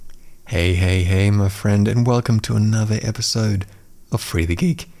Hey, my friend, and welcome to another episode of Free the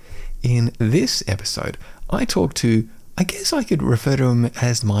Geek. In this episode, I talk to, I guess I could refer to him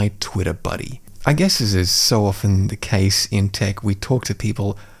as my Twitter buddy. I guess as is so often the case in tech, we talk to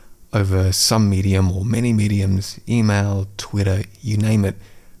people over some medium or many mediums, email, Twitter, you name it,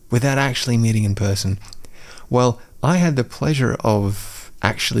 without actually meeting in person. Well, I had the pleasure of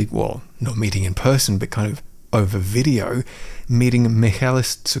not meeting in person, but kind of over video, meeting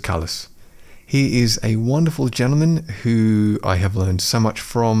Michalis Tsoukalis. He is a wonderful gentleman who I have learned so much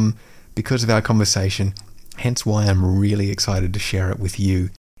from because of our conversation, hence why I'm really excited to share it with you.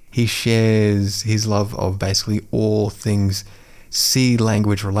 He shares his love of basically all things C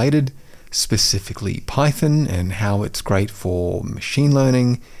language related, specifically Python, and how it's great for machine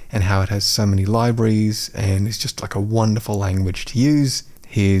learning and how it has so many libraries and it's just like a wonderful language to use.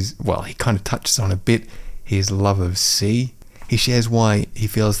 He kind of touches on a bit his love of C. He shares why he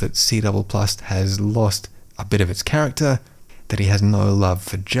feels that C++ has lost a bit of its character, that he has no love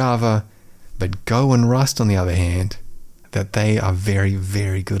for Java, but Go and Rust, on the other hand, that they are very,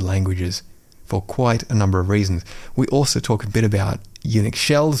 very good languages for quite a number of reasons. We also talk a bit about Unix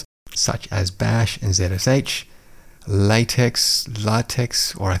shells, such as Bash and ZSH,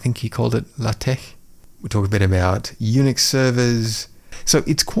 LaTeX, or I think he called it LaTeX. We talk a bit about Unix servers. So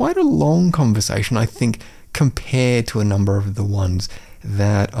it's quite a long conversation, I think, compared to a number of the ones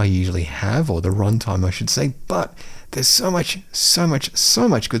that I usually have, or the runtime I should say, but there's so much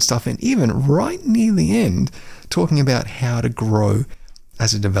good stuff, and even right near the end, talking about how to grow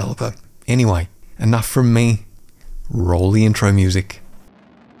as a developer. Anyway, enough from me. Roll the intro music.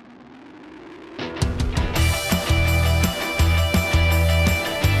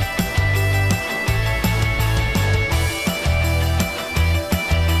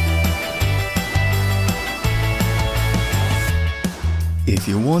 If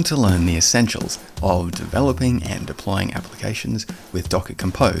you want to learn the essentials of developing and deploying applications with Docker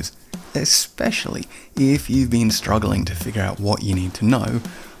Compose, especially if you've been struggling to figure out what you need to know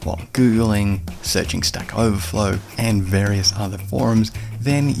while Googling, searching Stack Overflow, and various other forums,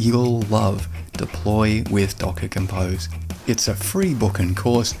 then you'll love Deploy with Docker Compose. It's a free book and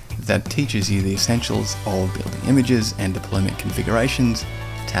course that teaches you the essentials of building images and deployment configurations,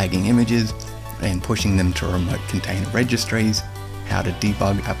 tagging images, and pushing them to remote container registries, how to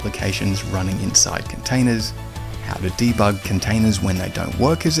debug applications running inside containers, how to debug containers when they don't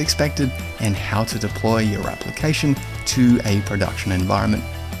work as expected, and how to deploy your application to a production environment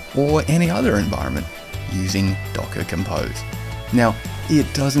or any other environment using Docker Compose. Now,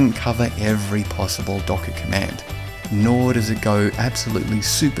 it doesn't cover every possible Docker command, nor does it go absolutely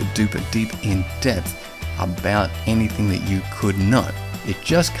super duper deep in depth about anything that you could know. It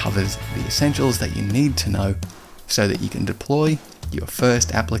just covers the essentials that you need to know so that you can deploy your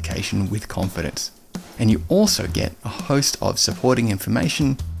first application with confidence. And you also get a host of supporting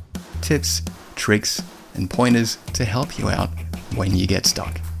information, tips, tricks, and pointers to help you out when you get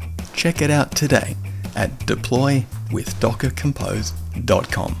stuck. Check it out today at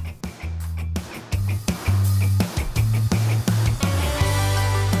deploywithdockercompose.com.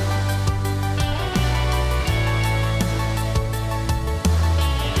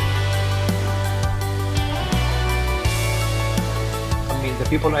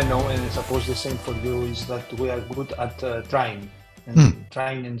 People I know, and I suppose the same for you, is that we are good at trying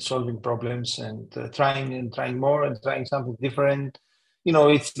and solving problems, and trying more and trying something different.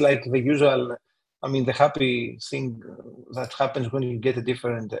 It's like the usual. The happy thing that happens when you get a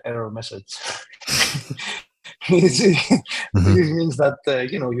different error message. It means that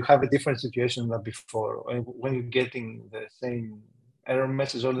you have a different situation than before. When you're getting the same error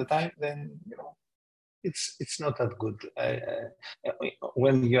message all the time, then it's not that good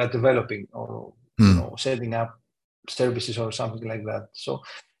when you are developing or setting up services or something like that. So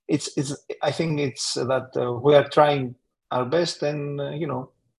I think it's that we are trying our best, and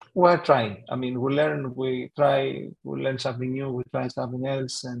we are trying. We learn, we learn something new, we try something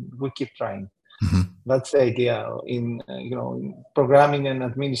else, and we keep trying. That's the idea in in programming and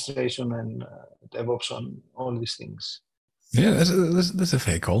administration and DevOps on all these things. Yeah, that's a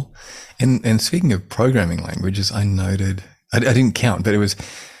fair call. And speaking of programming languages, I noted, I didn't count, but it was,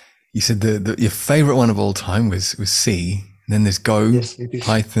 you said your favorite one of all time was C. And then there's Go, yes,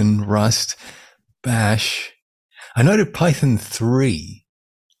 Python, Rust, Bash. I noted Python 3.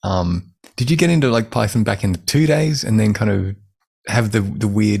 Did you get into like Python back in the 2 days and then kind of have the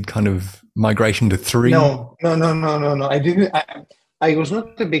weird kind of migration to 3? No. I didn't. I was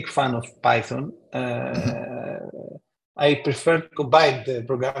not a big fan of Python. I prefer to combine the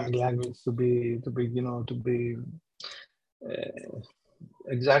programming language to be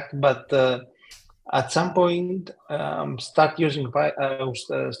exact. But at some point, started using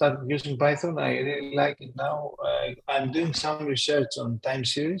Python. I really like it now. I'm doing some research on time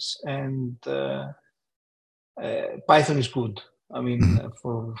series, and Python is good. I mean,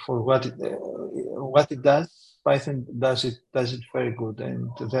 for what it does, Python does it very good. And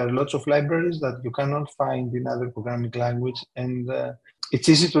there are lots of libraries that you cannot find in other programming language, and it's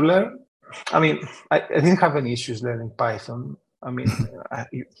easy to learn. I mean, I didn't have any issues learning Python. I mean,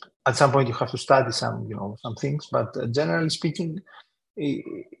 at some point you have to study some things, but generally speaking,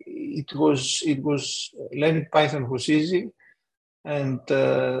 it was learning Python was easy, and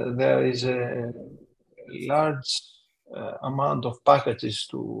there is a large amount of packages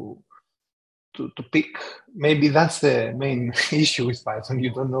to pick. Maybe that's the main issue with Python.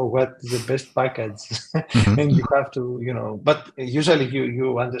 You don't know what is the best package, and you have to. But usually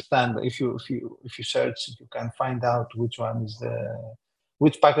you understand if you search, you can find out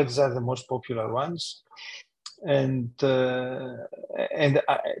which packages are the most popular ones. And today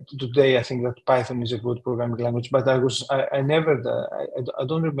I think that Python is a good programming language. But I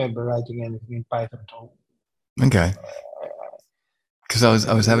don't remember writing anything in Python at all. Okay. Because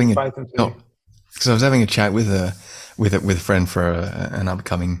I was having a chat with a friend for an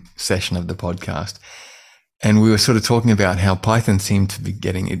upcoming session of the podcast, and we were sort of talking about how Python seemed to be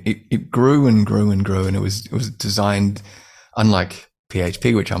getting it grew and grew and grew, and it was designed, unlike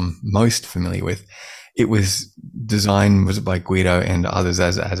PHP, which I'm most familiar with. It was designed by Guido and others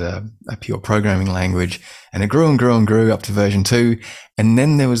as a pure programming language, and it grew and grew and grew up to version 2, and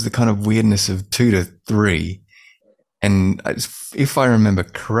then there was the kind of weirdness of 2 to 3. And if I remember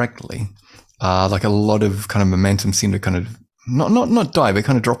correctly, like a lot of kind of momentum seemed to kind of not die, but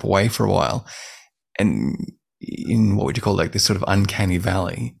kind of drop away for a while. And in what would you call like this sort of uncanny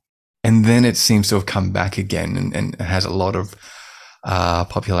valley. And then it seems to have come back again and has a lot of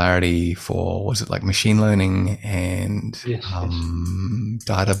popularity for, was it like machine learning and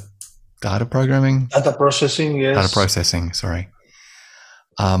data programming? Data processing, yes. Data processing, sorry.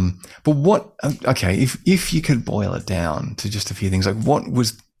 But what, okay, if you could boil it down to just a few things, like what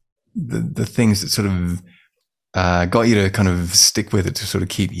was the things that sort of got you to kind of stick with it, to sort of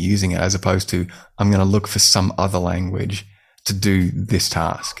keep using it, as opposed to, I'm going to look for some other language to do this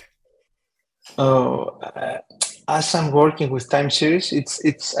task? As I'm working with time series,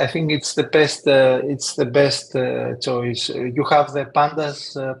 I think it's the best choice. You have the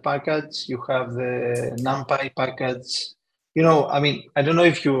pandas package, you have the NumPy package. I mean, I don't know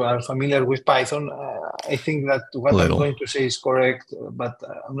if you are familiar with Python. I think that what I'm going to say is correct, but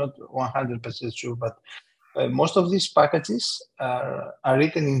I'm not 100% sure. But most of these packages are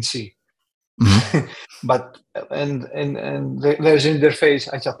written in C. Mm-hmm. But there's interface.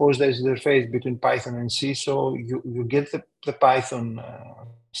 I suppose there's interface between Python and C. So you get the Python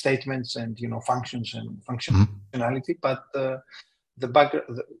statements and functions and functionality, but the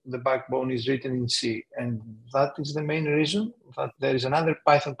backbone is written in C, and that is the main reason that there is another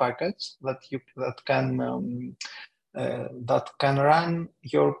Python package that can run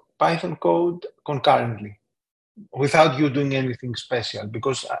your Python code concurrently without you doing anything special,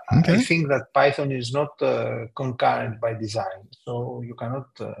 because I think that Python is not concurrent by design, so you cannot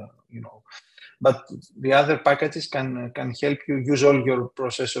but the other packages can help you use all your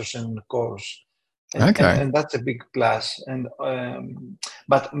processors and cores. And that's a big plus. And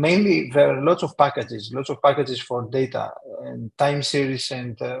but mainly there are lots of packages for data and time series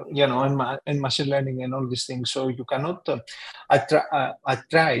and and machine learning and all these things. So you cannot. I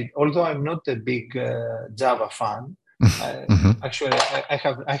tried, although I'm not a big Java fan. Actually,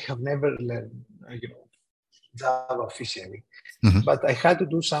 I have never learned Java officially, but I had to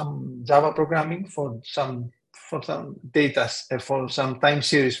do some Java programming for some data for some time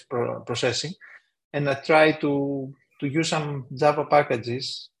series processing. And I tried to use some Java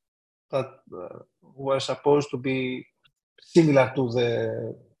packages that were supposed to be similar to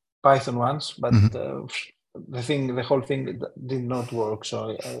the Python ones, but the whole thing did not work.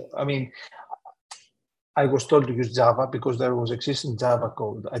 So, I mean, I was told to use Java because there was existing Java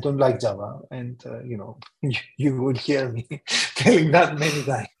code. I don't like Java, and you would hear me telling that many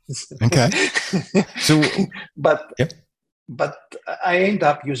times. Okay. So, but I end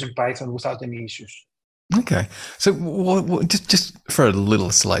up using Python without any issues. Okay. So just for a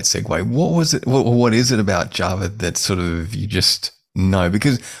little slight segue, what was it? What is it about Java that sort of you just know?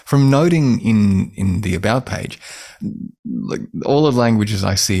 Because from noting in the About page, like all the languages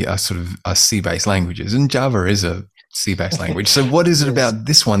I see are C-based languages, and Java is a C-based language. So what is it about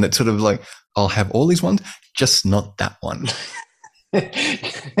this one that sort of like, I'll have all these ones, just not that one?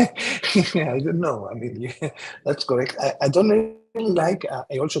 I don't know. I mean, yeah, that's correct. I don't really like.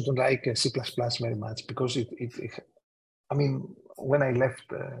 I also don't like C++ very much because I mean, when I left,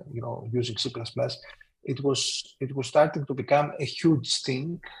 using C++, it was starting to become a huge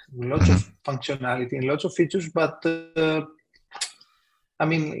thing, lots of Mhm. functionality and lots of features. But I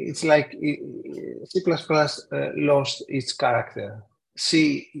mean, it's like C++ lost its character.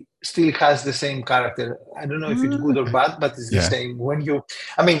 C still has the same character. I don't know if it's good or bad, but it's the Yeah. same.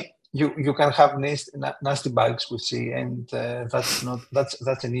 I mean, you can have nasty bugs with C, and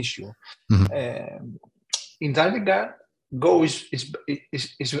that's an issue. Mhm. Um, in that regard, Go is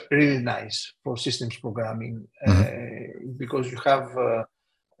really nice for systems programming Mhm. because you have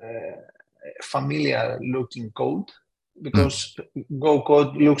familiar looking code Mhm. because Go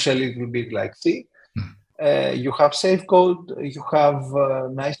code looks a little bit like C. Mhm. You have safe code, you have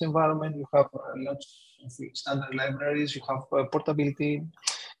nice environment, you have lots of standard libraries, you have portability,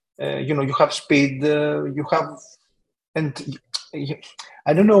 you have speed, you have, and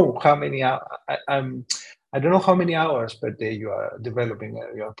I don't know how many, I don't know how many hours per day you are developing,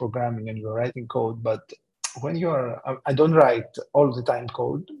 you are programming and you're writing code, but when you are, I don't write all the time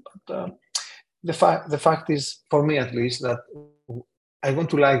code, but the fact is, for me at least, that I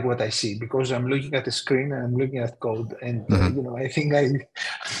want to like what I see because I'm looking at the screen and I'm looking at code, and Mhm. I think I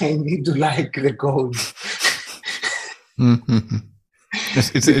need to like the code Mhm.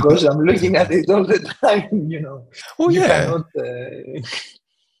 It's because I'm it's looking at okay. it all the time. Well, You yeah. cannot.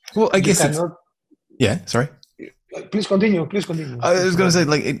 Well, I You guess it's cannot. yeah. Sorry. Please continue. Please continue. I Please was go going to say, ahead.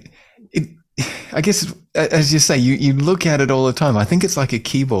 like it. I guess as you say, you look at it all the time. I think it's like a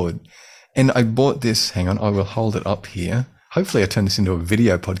keyboard, and I bought this. Hang on, I will hold it up here. Hopefully, I turn this into a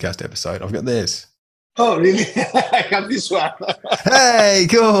video podcast episode. I've got this. Oh, really? I have this one. Hey,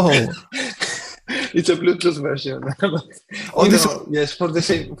 cool. It's a Bluetooth version. Oh, this. Yes, for the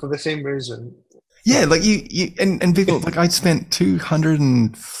same reason. Yeah, Sorry. like you and people like I spent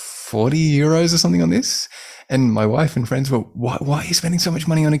 240 euros or something on this, and my wife and friends were, why are you spending so much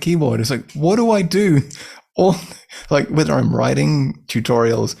money on a keyboard? It's like, what do I do? All like whether I'm writing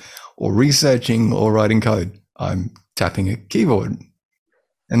tutorials or researching or writing code, I'm tapping a keyboard.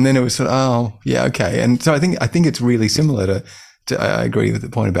 And then it was sort of, oh yeah, okay. And so I think it's really similar to I agree with the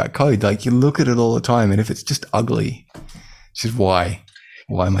point about code. Like you look at it all the time, and if it's just ugly, it's just why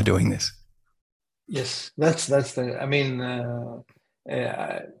am I doing this? Yes, that's the. I mean,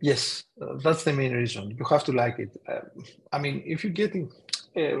 yes, that's the main reason. You have to like it. I mean, if you're getting,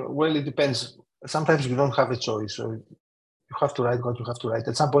 well, it depends. Sometimes you don't have a choice, so you have to write what you have to write.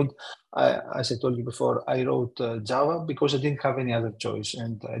 At some point, as I told you before, I wrote Java because I didn't have any other choice,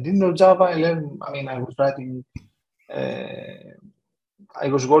 and I didn't know Java. I learned. I mean, I was writing. Uh, I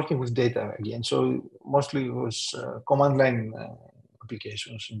was working with data again, so mostly it was command line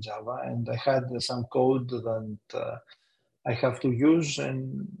applications in Java, and I had some code that I have to use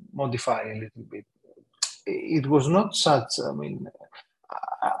and modify a little bit. It was not such. I mean,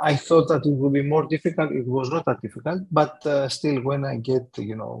 I thought that it would be more difficult. It was not that difficult, but still, when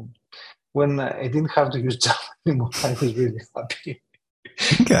when I didn't have to use Java anymore, I was really happy.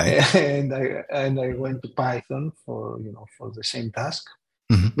 Okay. And I went to Python for the same task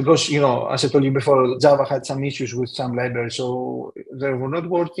Mhm. because as I told you before, Java had some issues with some libraries, so they were not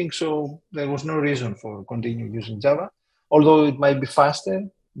working. So there was no reason for continue using Java, although it might be faster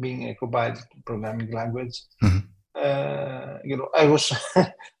being a compiled programming language. Mhm. I was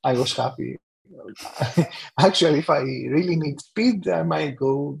I was happy. Actually, if I really need speed, I might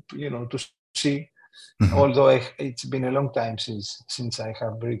go to C. Mhm. Although it's been a long time since I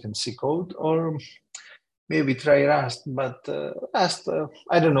have written C code, or maybe try Rust, but Rust,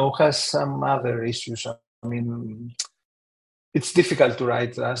 I don't know, has some other issues. I mean, it's difficult to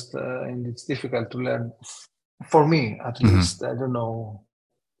write Rust, and it's difficult to learn. For me, at Mhm. least, I don't know.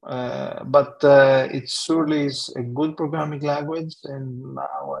 But it surely is a good programming language, and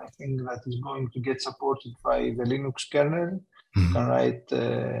now I think that is going to get supported by the Linux kernel. You Mhm. can write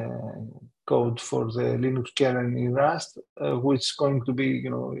code for the Linux kernel in Rust, which is going to be,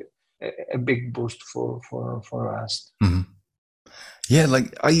 a big boost for Rust. Mhm. Yeah, like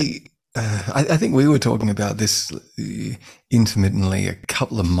I think we were talking about this intermittently a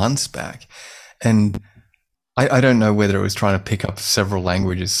couple of months back, and I don't know whether it was trying to pick up several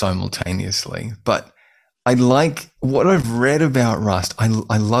languages simultaneously, but I like what I've read about Rust.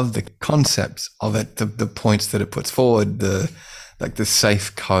 I love the concepts of it, the points that it puts forward, the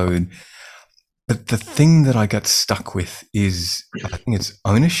safe code. But the thing that I got stuck with is I think it's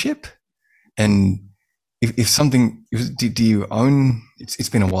ownership. And if something, do you own? It's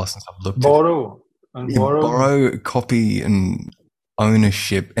been a while since I've looked at it. Borrow and You borrowed. borrow, copy, and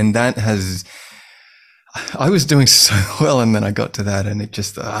ownership, and that has. I was doing so well, and then I got to that, and it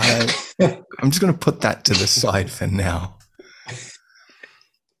just. I'm just going to put that to the side for now.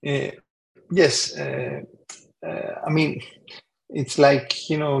 Yes, I mean, it's like,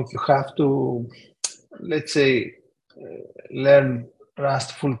 you have to, let's say, learn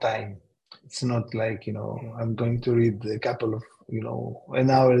Rust full time. It's not like, I'm going to read a couple of, an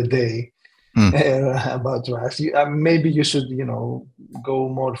hour a day about Rust. Maybe you should, go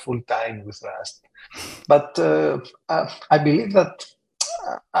more full time with Rust. But I believe that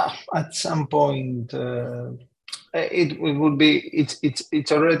at some point it would be,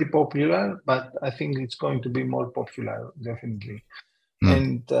 it's already popular, but I think it's going to be more popular, definitely.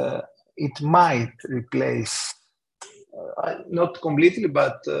 And it might replace, not completely,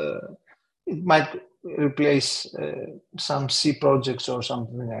 but it might replace some C projects or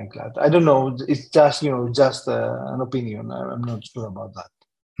something like that. I don't know. It's just, just an opinion. I'm not sure about that.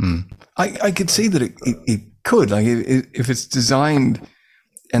 I could see that it could. Like if it's designed,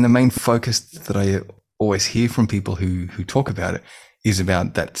 and the main focus that I always hear from people who talk about it is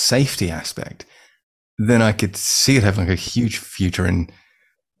about that safety aspect, then I could see it having like a huge future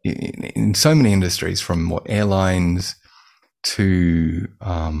in so many industries, from airlines to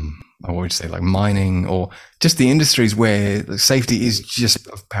I would say like mining, or just the industries where safety is just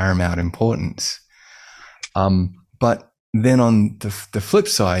of paramount importance. But then on the flip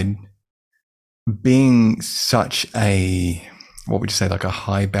side, being such a, what would you say, like a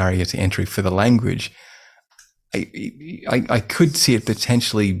high barrier to entry for the language, I could see it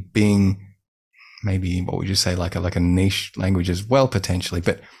potentially being maybe, what would you say, like a niche language as well, potentially.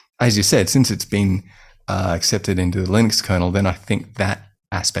 But as you said, since it's been accepted into the Linux kernel, then I think that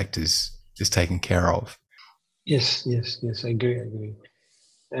aspect is taken care of. Yes, I agree.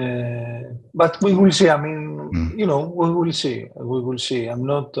 But we will see. I mean, we will see. I'm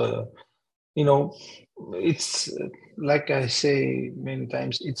not, it's like I say many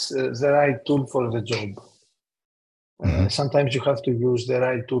times, it's the right tool for the job. Sometimes you have to use the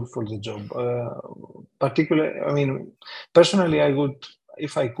right tool for the job. Particularly, I mean, personally,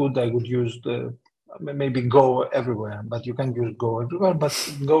 if I could, I would use maybe Go everywhere. But you can use Go everywhere. But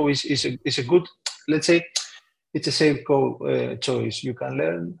Go is a good, let's say, it's a safe Go choice. You can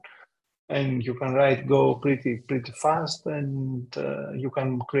learn, and you can write Go pretty fast, and you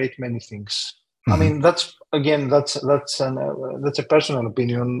can create many things. I mean, that's a personal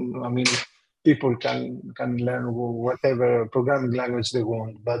opinion. I mean, people can learn whatever programming language they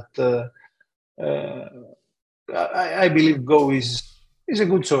want, but I believe Go is a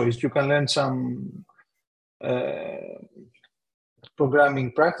good choice. You can learn some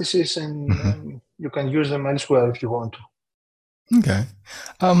programming practices, and you can use them elsewhere if you want to. Okay.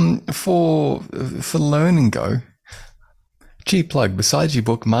 For learning Go, G-plug, besides your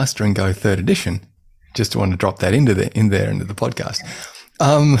book Mastering Go 3rd edition, just want to drop that into the podcast,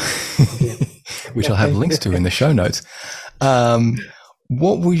 which I'll have links to in the show notes.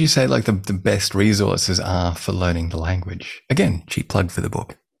 What would you say like the best resources are for learning the language? Again, cheap plug for the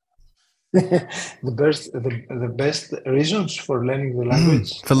book. the best reasons for learning the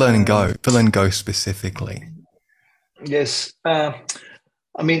language? For learning Go specifically. Yes. I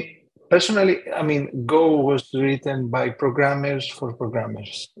mean, personally, Go was written by programmers for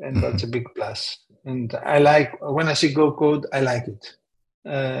programmers, and that's a big plus. And I like, when I see Go code, I like it.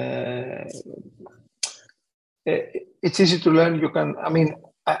 It's easy to learn. You can,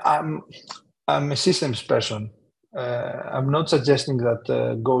 I'm a systems person. I'm not suggesting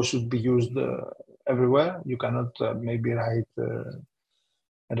that Go should be used everywhere. You cannot maybe write,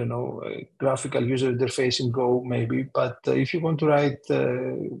 I don't know, graphical user interface in Go, maybe. But if you want to write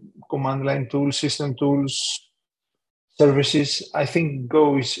command line tools, system tools, services, I think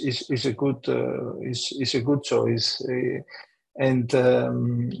Go is a good choice, and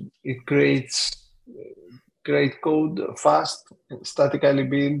it creates great code, fast, statically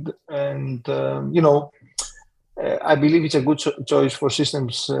build, and I believe it's a good choice for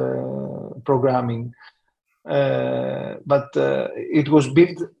systems programming. But it was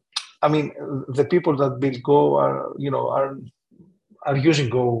built. I mean, the people that build Go are using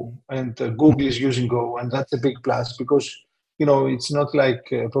Go, and Google is using Go, and that's a big plus, because it's not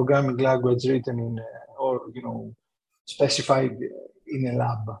like a programming language written in or specified in a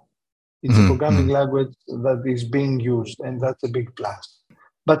lab. It's a programming language that is being used, and that's a big plus.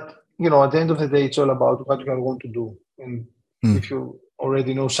 But at the end of the day, it's all about what you want to do, and if you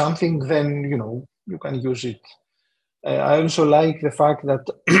already know something, then you can use it. I also like the fact that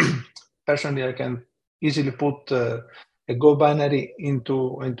personally I can easily put a Go binary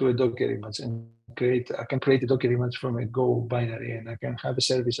into a Docker image, and can create a Docker image from a Go binary, and I can have a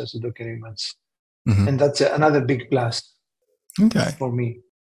service as a Docker image, Mm-hmm. and that's another big plus Okay. for me.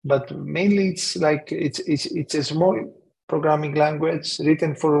 But mainly, it's like it's a small programming language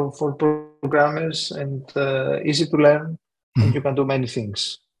written for programmers and easy to learn, and you can do many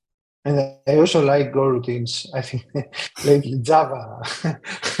things. And I also like Go routines. I think lately Java,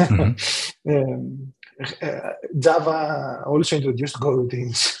 Mm-hmm. um, Java also introduced Go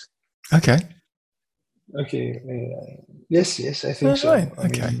routines. Okay. Okay. Yes, I think All right. so. I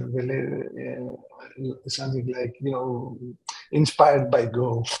Okay. mean, something like inspired by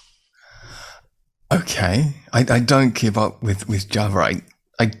Go. Okay. I don't give up with Java.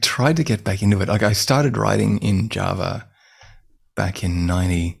 I tried to get back into it. Like I started writing in Java back in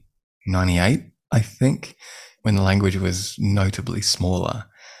 98, I think, when the language was notably smaller.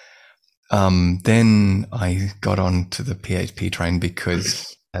 Then I got on to the PHP train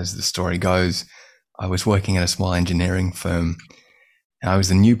because, as the story goes, I was working at a small engineering firm. I was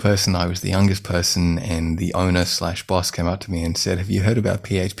the new person. I was the youngest person, and the owner/boss came up to me and said, "Have you heard about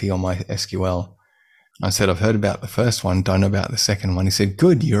PHP on my SQL?" I said, "I've heard about the first one, don't know about the second one." He said,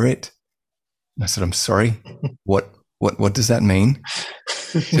 "Good, you're it." And I said, "I'm sorry. What does that mean?"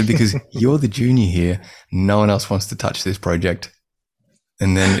 He said, "Because you're the junior here. No one else wants to touch this project."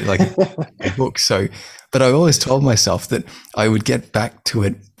 And then like a book. So, but I always told myself that I would get back to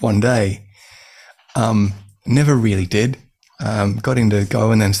it one day. Never really did. Got into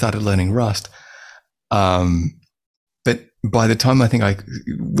Go and then started learning Rust. But by the time I think I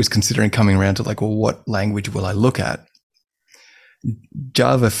was considering coming around to like, well, what language will I look at?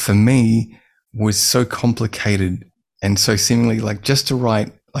 Java for me was so complicated and so seemingly like just to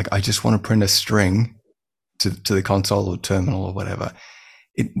write, like I just want to print a string to the console or terminal or whatever.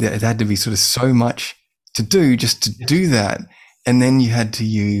 It had to be sort of so much to do just to do that. And then you had to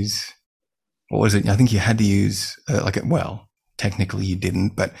use, what was it? I think you had to use technically you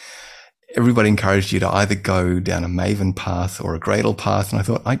didn't, but everybody encouraged you to either go down a Maven path or a Gradle path. And I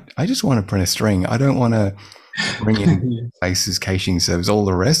thought, I just want to print a string. I don't want to bring in bases, caching servers, all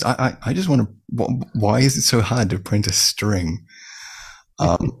the rest. I just want to, why is it so hard to print a string?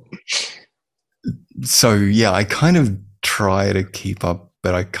 So yeah, I kind of try to keep up,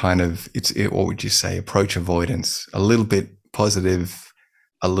 but I kind of, what would you say? Approach avoidance, a little bit positive,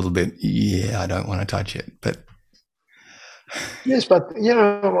 a little bit, I don't want to touch it, but. Yes, but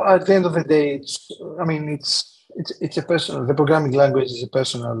at the end of the day, it's a personal. The programming language is a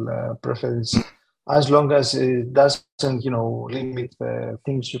personal preference, as long as it doesn't, limit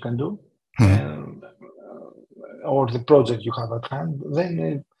things you can do, or the project you have at hand.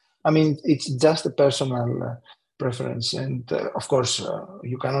 Then, it's just a personal preference, and of course,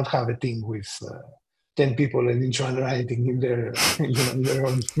 you cannot have a team with 10 people and each one writing in their, their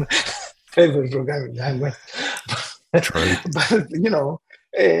own favorite programming language. True. But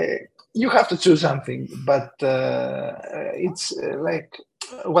you have to choose something. But it's like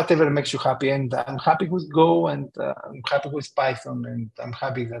whatever makes you happy. And I'm happy with Go, and I'm happy with Python, and I'm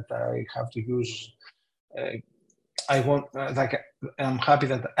happy that I have to use. I'm happy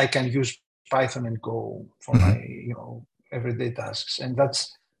that I can use Python and Go for my everyday tasks, and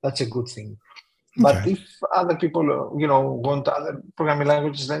that's a good thing. But if other people, want other programming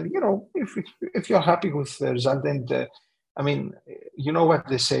languages, then, if you're happy with the result, and what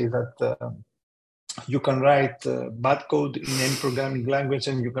they say, that you can write bad code in any programming language,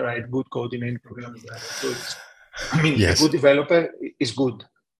 and you can write good code in any programming language. So Yes. a good developer is good,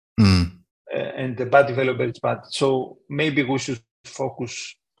 and the bad developer is bad. So maybe we should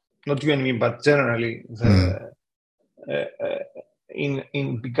focus, not you and me, but generally, in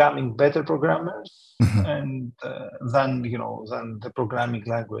becoming better programmers, and than the programming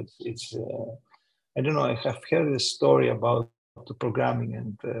language. It's I don't know. I have heard a story about the programming,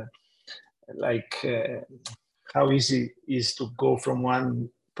 and how easy it is to go from one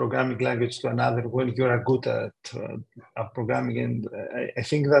programming language to another when you are good at programming. And I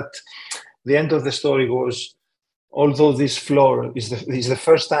think that the end of the story was, although this floor is the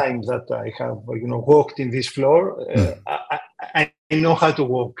first time that I have walked in this floor, I know how to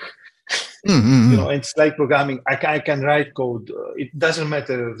walk. It's like programming. I can write code. It doesn't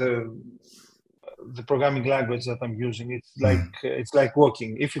matter the programming language that I'm using. It's like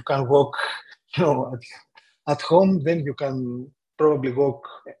walking. If you can walk, at home, then you can probably walk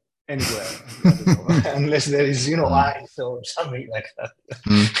anywhere, unless there is ice or something like that.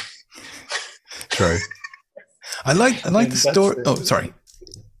 True. I like the story. Sorry.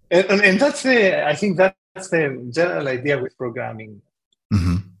 And that's I think that's the general idea with programming.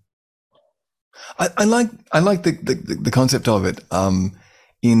 I like the concept of it,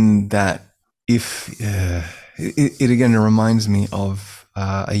 in that it again reminds me of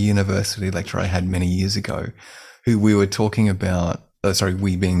a university lecturer I had many years ago, who we were talking about.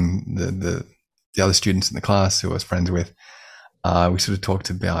 We being the other students in the class who I was friends with. We sort of talked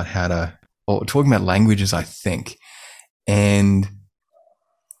about talking about languages, I think, and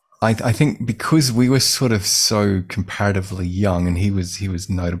I think because we were sort of so comparatively young, and he was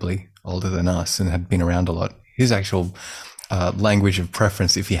notably older than us and had been around a lot. His actual language of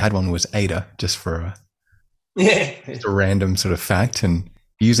preference, if he had one, was Ada, just a random sort of fact. And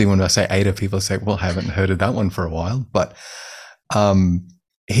usually when I say Ada, people say, well, I haven't heard of that one for a while. But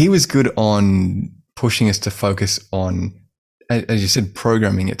he was good on pushing us to focus on, as you said,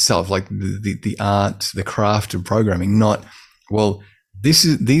 programming itself, like the art, the craft of programming, not, well,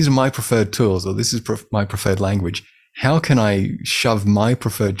 these are my preferred tools, or this is my preferred language. How can I shove my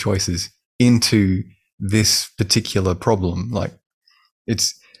preferred choices into this particular problem? Like,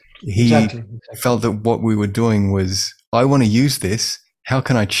 he exactly. felt that what we were doing was, I want to use this. How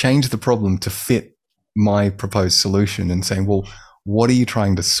can I change the problem to fit my proposed solution? And saying, well, what are you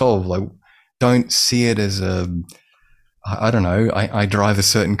trying to solve? Like, don't see it as I don't know, I drive a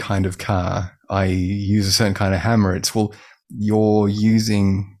certain kind of car. I use a certain kind of hammer. It's, well, you're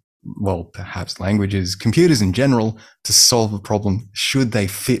using, well, perhaps languages, computers in general, to solve a problem. Should they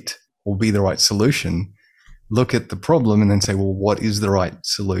fit or be the right solution? Look at the problem and then say, well, what is the right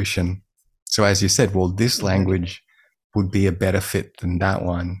solution? So as you said, well, this language would be a better fit than that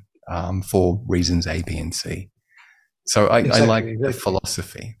one for reasons A, B, and C. So I like the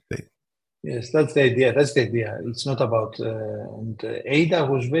philosophy. Yes, that's the idea. It's not about, and Ada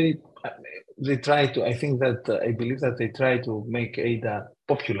was very, they try to, I believe that they try to make Ada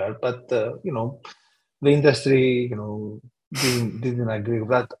popular, but, the industry, didn't agree with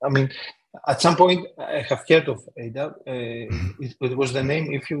that. I mean, at some point, I have heard of Ada. It was the name,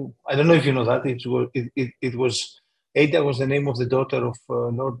 I don't know if you know that, it was, Ada was the name of the daughter of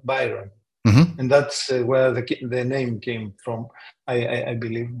Lord Byron. Mm-hmm. And that's where the name came from, I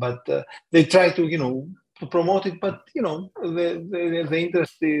believe. But they try to, to promote it, but the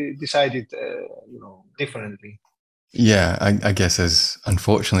industry decided, differently. Yeah, I guess, as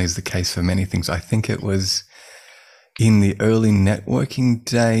unfortunately is the case for many things. I think it was in the early networking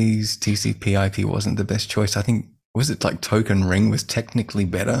days, TCP/IP wasn't the best choice. I think, was it like Token Ring was technically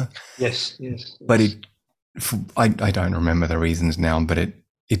better? Yes. But I don't remember the reasons now, but it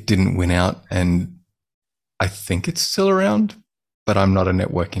didn't win out, and I think it's still around, but I'm not a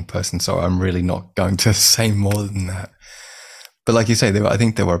networking person, so I'm really not going to say more than that. But like you say, I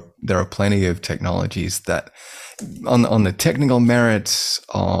think there are plenty of technologies that, on the technical merits,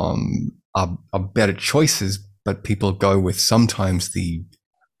 are better choices, but people go with sometimes the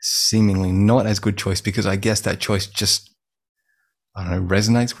seemingly not as good choice, because I guess that choice just, I don't know,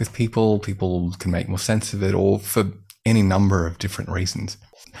 resonates with people. People can make more sense of it, or for any number of different reasons.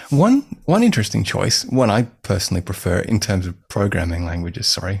 One interesting choice, one I personally prefer in terms of programming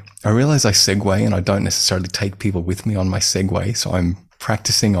languages, I realize I segue and I don't necessarily take people with me on my segue. So I'm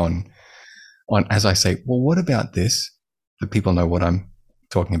practicing on as I say, well, what about this? That people know what I'm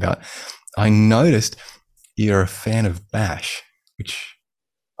talking about. I noticed you're a fan of Bash, which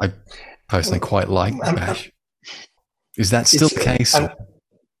I personally quite like. Bash. Is that still the case?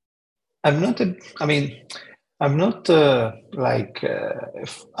 I'm not I'm not a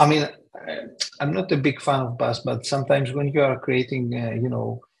big fan of Bash, but sometimes when you are creating, when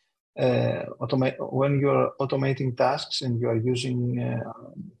you are automating tasks and you are using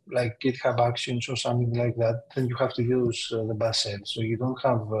like GitHub Actions or something like that, then you have to use the Bash shell. So you don't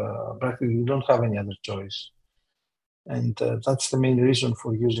have practically you don't have any other choice, and that's the main reason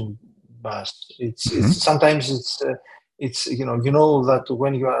for using Bash. It's sometimes it's that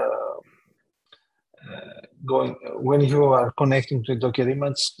when you are when you are connecting to a Docker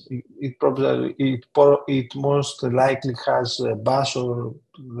image, it most likely has a Bash or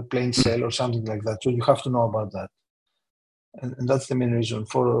the plain shell or something like that. So you have to know about that, and that's the main reason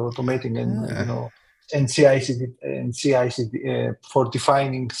for automating and CI/CD for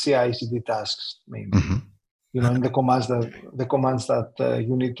defining CI/CD tasks mainly. And the commands that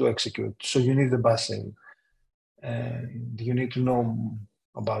you need to execute. So you need the Bash shell, and you need to know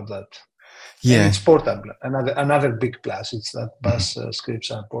about that. Yeah, and it's portable. Another big plus. It's that Bash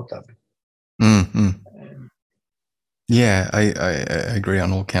scripts are portable. Yeah, I agree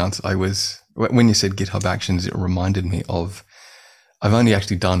on all counts. When you said GitHub Actions, it reminded me of, I've only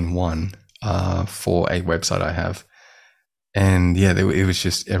actually done one for a website I have, and yeah, it was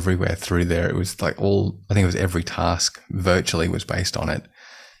just everywhere through there. It was like I think it was every task virtually was based on it,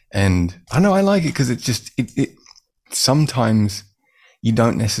 and I know I like it because it sometimes you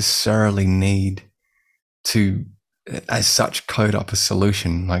don't necessarily need to, as such, code up a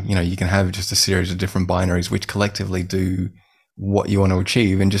solution. Like, you can have just a series of different binaries which collectively do what you want to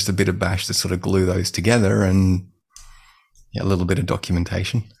achieve, and just a bit of bash to sort of glue those together, and a little bit of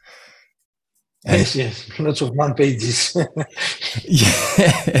documentation. And yes, lots of one pages.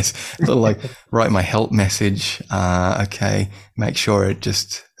 Yes, a little like write my help message. Okay, make sure it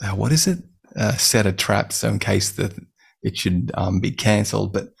just what is it? Set a trap so in case that it should be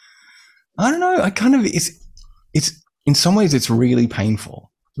cancelled. But I don't know. I kind of it's in some ways it's really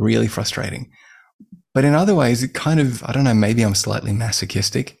painful, really frustrating. But in other ways, it kind of, I don't know, maybe I'm slightly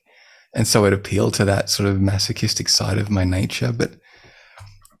masochistic. And so it appealed to that sort of masochistic side of my nature. But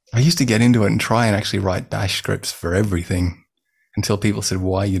I used to get into it and try and actually write bash scripts for everything until people said,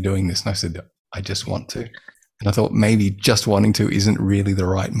 why are you doing this? And I said, I just want to. And I thought maybe just wanting to isn't really the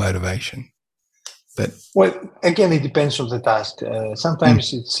right motivation. But well, again, it depends on the task.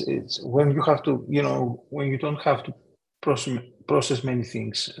 Sometimes it's when you have to, when you don't have to process many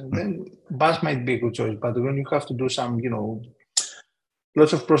things, then bash might be a good choice. But when you have to do some,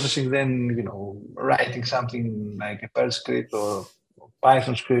 lots of processing, then, writing something like a Perl script or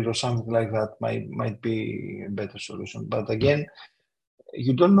Python script or something like that might be a better solution. But again,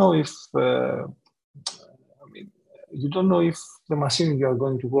 you don't know if the machine you are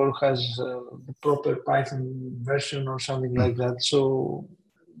going to work has the proper Python version or something like that. So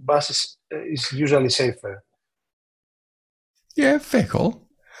bash is usually safer. Yeah, fair call.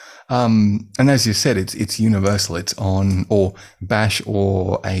 And as you said, it's universal. It's on, or bash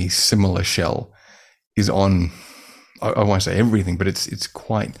or a similar shell is on, I won't say everything, but it's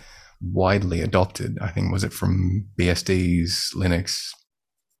quite widely adopted. I think, was it from BSDs, Linux,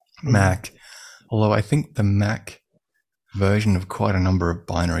 Mac? Although I think the Mac version of quite a number of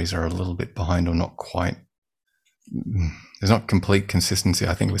binaries are a little bit behind, or not quite. There's not complete consistency,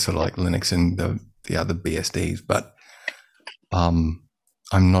 I think, with sort of like Linux and the other BSDs, but I'm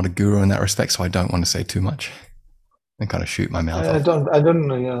not a guru in that respect, so I don't want to say too much and kind of shoot my mouth off. I don't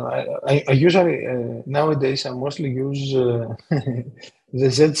know. I usually nowadays I mostly use the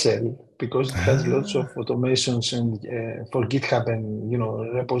Z shell because it has lots of automations and for GitHub and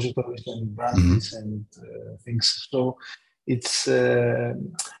repositories and branches and things. So it's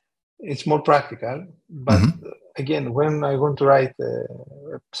more practical. But again, when I want to write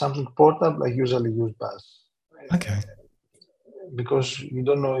something portable, I usually use bash. Okay. Because you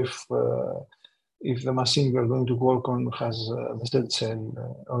don't know if the machine you're going to work on has the Z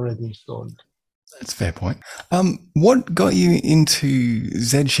shell already installed. That's a fair point. What got you into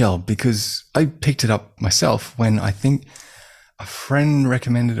Z shell? Because I picked it up myself when I think a friend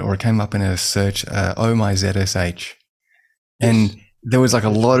recommended, or it came up in a search, Oh My ZSH. And there was like a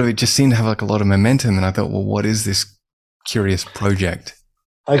lot of, it just seemed to have like a lot of momentum. And I thought, well, what is this curious project?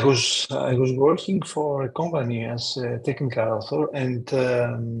 I was working for a company as a technical author, and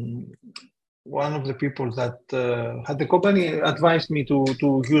one of the people that had the company advised me to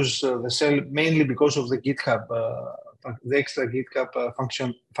use the shell mainly because of the GitHub, the extra GitHub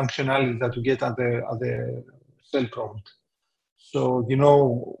functionality that you get at the shell prompt. So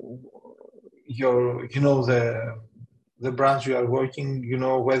the branch you are working,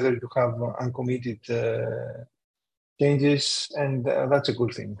 whether you have uncommitted changes, and that's a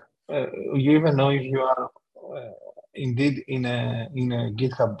good thing. You even know if you are indeed in a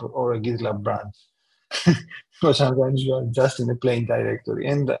GitHub or a GitLab branch, because sometimes you are just in a plain directory,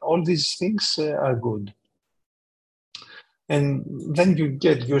 and all these things are good. And then you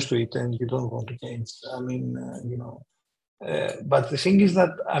get used to it, and you don't want to change. I mean, but the thing is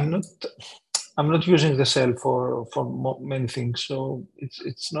that I'm not using the shell for many things, so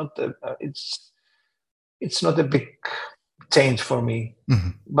it's not a big change for me.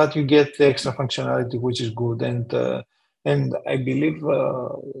 But you get the extra functionality, which is good, and I believe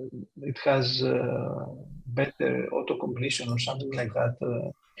it has better auto-completion or something like that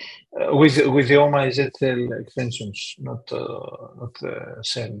with the OMI-ZL extensions, not the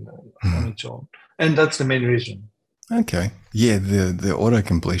shell on its own, and that's the main reason. Okay, yeah, the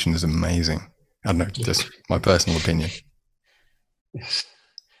auto-completion is amazing. I don't know, just my personal opinion. Yes.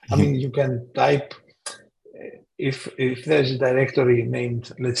 I mean, you can type, if there's a directory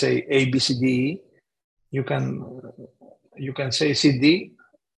named, let's say, ABCDE, you can say CD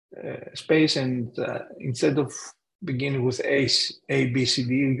space, and instead of beginning with A, B, C,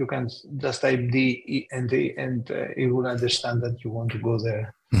 D, you can just type D, E, and D, and it will understand that you want to go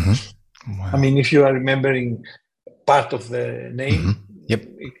there. Wow. I mean, if you are remembering part of the name, yep,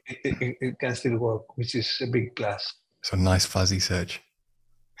 it can still work, which is a big plus. So nice fuzzy search.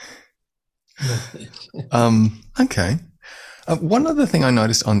 Okay. One other thing I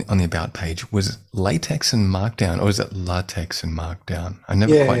noticed on the About page was latex and markdown, or is it latex and markdown? I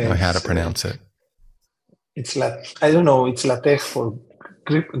never quite know how to Yes, pronounce it. it's I don't know. It's latex for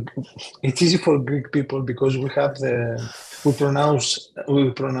Greek. It's easy for Greek people because we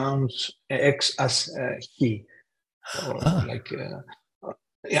pronounce X as he, or Ah, like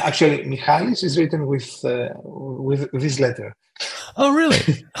yeah, actually Michalis is written with this letter. oh,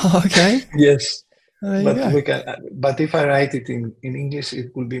 really? Oh, okay. Yes, There you but go. we can. But if I write it in English,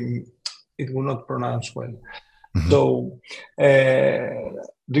 it will not pronounce well. Mhm. So,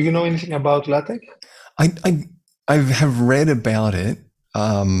 do you know anything about LaTeX? I have read about it.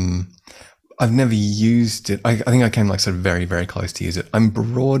 Um, I've never used it. I think I came like sort of very, very close to use it. I'm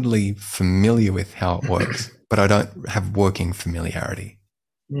broadly familiar with how it works, but I don't have working familiarity.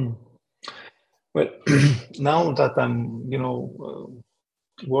 Hmm. Well, now that I'm,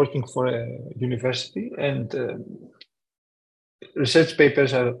 working for a university and research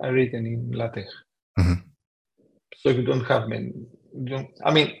papers are written in LaTeX, Mhm. so you don't have many. You don't,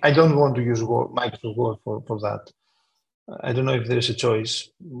 I mean, I don't want to use Microsoft Word for that. I don't know if there's a choice.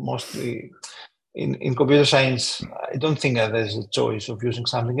 Mostly in computer science, I don't think that there's a choice of using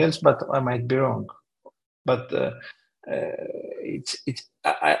something else, but I might be wrong. But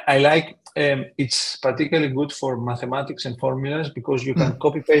I like it's particularly good for mathematics and formulas because you can Mm.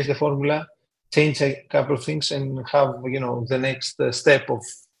 copy paste the formula, change a couple of things, and have the next step of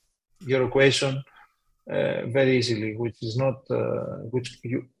your equation very easily, which is not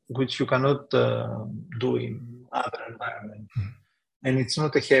which you cannot do in other environments. And it's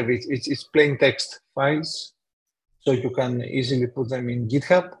not a heavy; it's plain text files, so you can easily put them in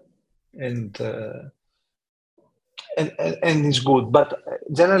GitHub and. And it's good. But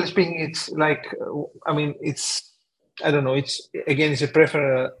generally speaking, it's like I mean, it's I don't know. It's again,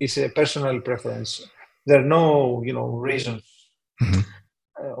 it's a personal preference. There are no reasons Mhm.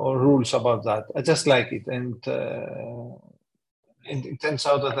 or rules about that. I just like it, and it turns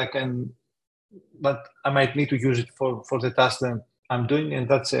out that I can, but I might need to use it for the task that I'm doing, and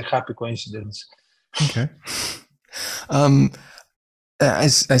that's a happy coincidence. Okay. Um,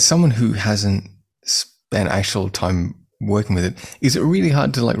 as someone who hasn't spent actual time working with it, is it really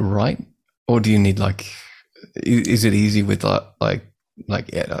hard to like write, or do you need like, is it easy with a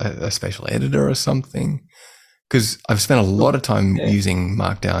special editor or something? Because I've spent a lot Look, of time uh, using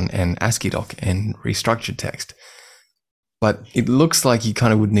Markdown and ASCII-Doc and restructured text, but it looks like you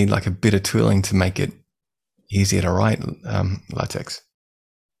kind of would need like a bit of tooling to make it easier to write LaTeX.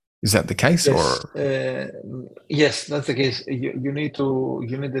 Is that the case, yes, or? yes, that's the case. You need a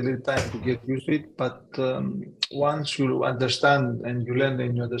little time to get used to it, but once you understand and you learn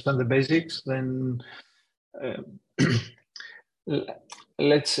and you understand the basics, then uh,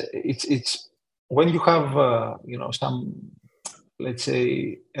 it's when you have some, let's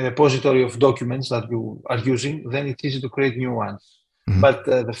say, a repository of documents that you are using, then it's easy to create new ones. Mhm. But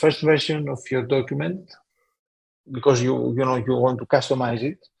the first version of your document, because you want to customize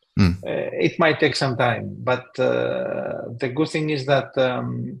it, Mm. it might take some time, but the good thing is that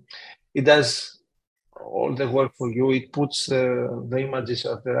it does all the work for you. It puts the images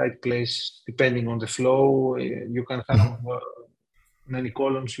at the right place depending on the flow. You can have Mhm. many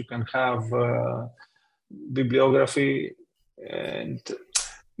columns. You can have bibliography, and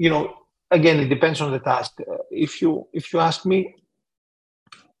you know, again, it depends on the task. If you ask me,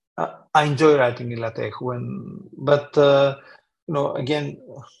 I enjoy writing in LaTeX but again,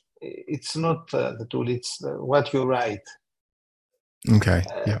 it's not the tool; it's what you write. Okay.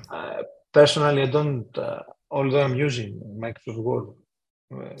 Uh, Yeah. uh, Personally, I don't. Although I'm using Microsoft Word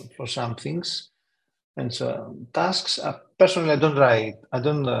for some things and so tasks. Personally, I don't write. I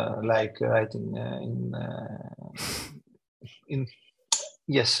don't like writing in.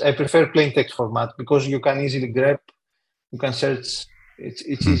 Yes, I prefer plain text format because you can easily grab. You can search. It's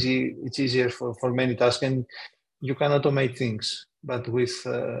Mm. easy. It's easier for many tasks, and you can automate things. But with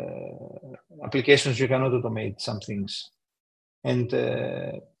applications, you cannot automate some things, and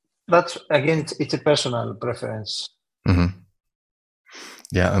that's again, it's a personal preference. Mhm.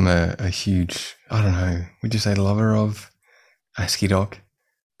 Yeah, I'm a huge, I don't know, would you say lover of ASCII-Doc?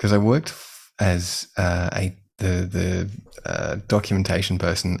 Because I worked as the documentation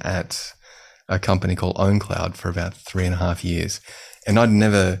person at a company called OwnCloud for about 3.5 years, and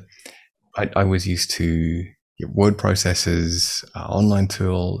I was used to word processors, online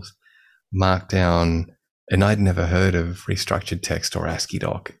tools, Markdown, and I'd never heard of restructured text or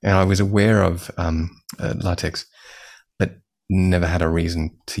ASCII-Doc, and I was aware of LaTeX, but never had a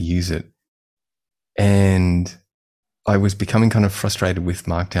reason to use it. And I was becoming kind of frustrated with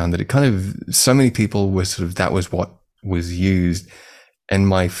Markdown that it kind of, so many people were sort of, that was what was used. And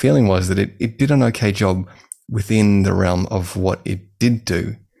my feeling was that it did an okay job within the realm of what it did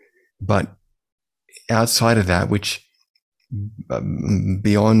do. But outside of that, which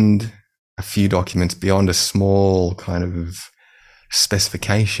beyond a few documents, beyond a small kind of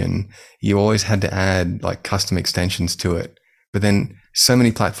specification, you always had to add like custom extensions to it. But then so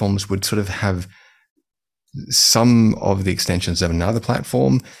many platforms would sort of have some of the extensions of another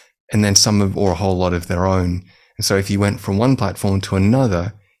platform and then some of, or a whole lot of their own. And so if you went from one platform to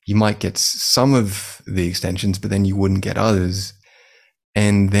another, you might get some of the extensions, but then you wouldn't get others.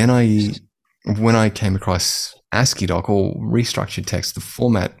 And then when I came across ASCII-Doc or restructured text, the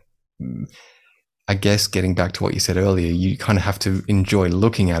format, I guess getting back to what you said earlier, you kind of have to enjoy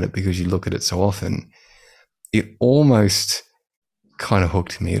looking at it because you look at it so often. It almost kind of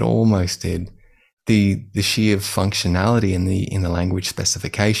hooked me. It almost did. The sheer functionality in the language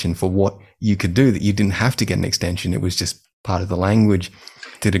specification for what you could do, that you didn't have to get an extension. It was just part of the language.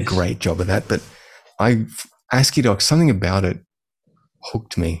 Did a great job of that. But ASCII-Doc, something about it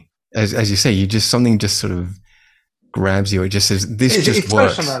hooked me. As you say, something just sort of grabs you. It just says, this just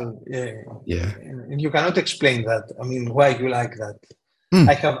works. It's personal. Yeah. And you cannot explain that. I mean, why you like that.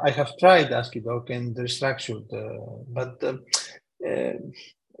 I have tried ASCII-Doc and they're structured, but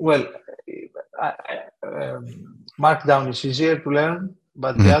Markdown is easier to learn,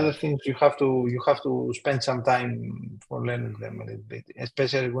 but the other things you have to spend some time for learning them a little bit,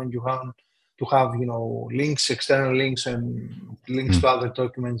 especially when you have to have links, external links, and links to other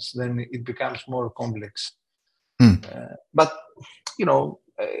documents. Then it becomes more complex. But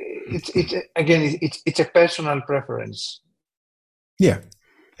it's a personal preference. Yeah,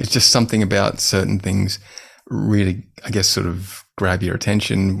 it's just something about certain things really, I guess, sort of grab your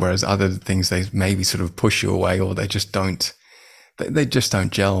attention, whereas other things, they maybe sort of push you away, or they just don't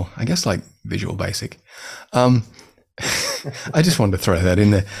gel. I guess like Visual Basic. I just wanted to throw that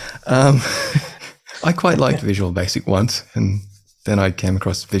in there. I quite liked Visual Basic once, and then I came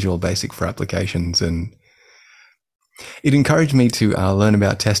across Visual Basic for applications, and it encouraged me to learn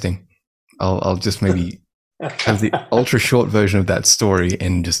about testing. I'll just maybe have the ultra short version of that story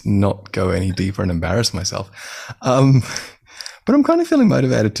and just not go any deeper and embarrass myself. But I'm kind of feeling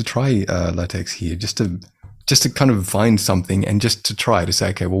motivated to try LaTeX here, just to kind of find something and just to try to say,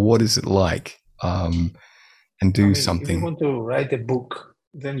 okay, well, what is it like? And do something. If you want to write a book,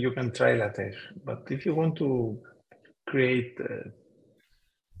 then you can try LaTeX. But if you want to create,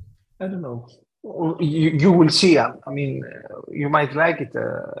 I don't know, you will see. I mean, you might like it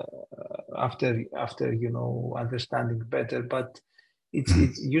after understanding better. But it's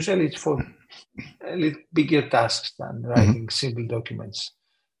usually it's for a little bigger tasks than writing simple documents.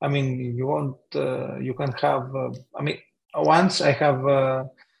 I mean, you can have. Once I have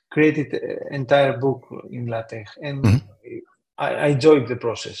created an entire book in LaTeX, and I enjoyed the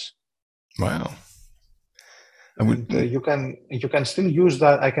process. Wow. You can still use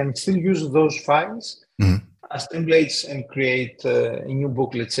that. I can still use those files as templates and create a new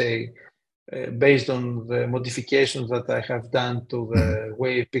book, let's say, based on the modifications that I have done to the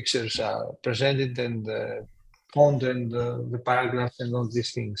way pictures are presented and the font and the paragraphs and all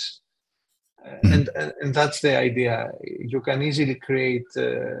these things. And that's the idea. You can easily create.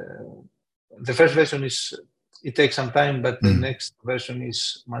 The first version it takes some time, but the next version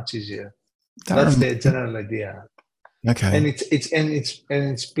is much easier. That's the general idea. Okay. And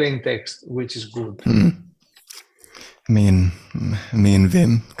it's plain text, which is good. Me and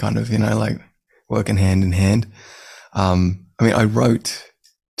Vim kind of, like working hand in hand. I wrote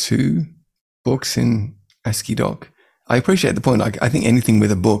 2 books in ASCII-Doc. I appreciate the point. I think anything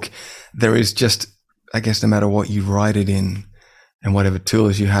with a book, there is just, I guess, no matter what you write it in and whatever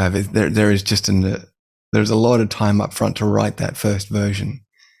tools you have, there is just there's a lot of time up front to write that first version,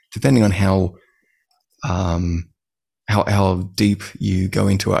 depending on how deep you go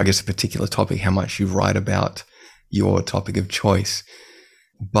into, I guess, a particular topic, how much you write about your topic of choice.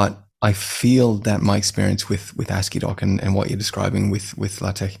 But I feel that my experience with ASCII-Doc and what you're describing with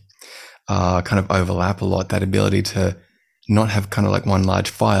LaTeX kind of overlap a lot, that ability to not have kind of like one large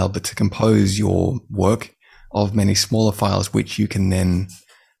file, but to compose your work of many smaller files, which you can then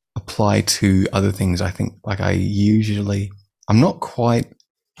apply to other things. I think like I'm not quite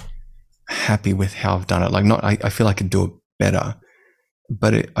happy with how I've done it. I feel I could do it better,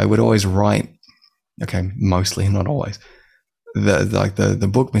 but I would always write, okay, mostly, not always, the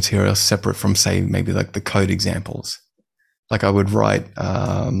book material separate from, say, maybe like the code examples. Like I would write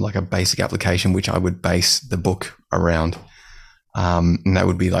like a basic application, which I would base the book around. And that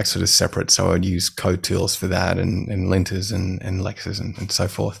would be like sort of separate. So I'd use code tools for that and linters and lexes and so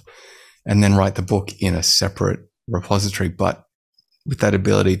forth. And then write the book in a separate repository, but with that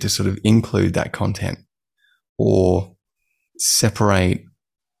ability to sort of include that content or separate,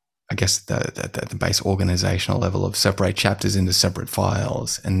 I guess, the base organizational level of separate chapters into separate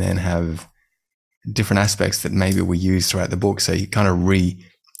files and then have different aspects that maybe we use throughout the book. So you kind of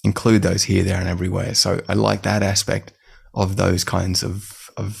include those here, there, and everywhere. So I like that aspect of those kinds of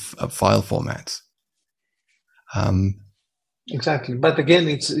file formats. Exactly. But again,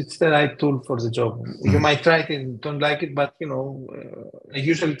 it's the right tool for the job. You might try it and don't like it, but I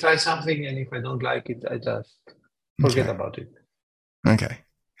usually try something, and if I don't like it, I just forget about it. Okay.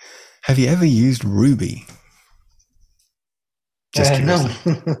 Have you ever used Ruby? Just curiously.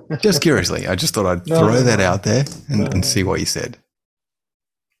 No. Just curiously. I just thought I'd throw that out there and see what you said.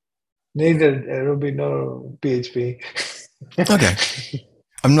 Neither Ruby nor PHP. Okay.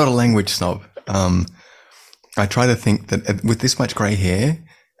 I'm not a language snob. I try to think that with this much grey hair,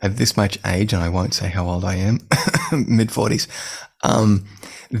 at this much age, and I won't say how old I am, mid-40s,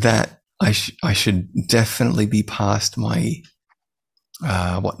 that I should definitely be past my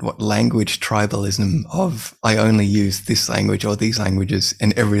what language tribalism of I only use this language or these languages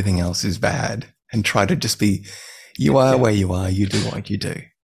and everything else is bad, and try to just be, you are where you are, you do what you do.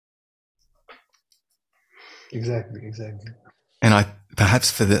 Exactly. And I perhaps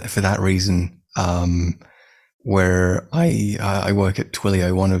for that reason, where I work at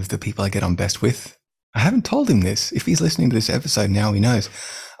Twilio, one of the people I get on best with, I haven't told him this. If he's listening to this episode now, he knows.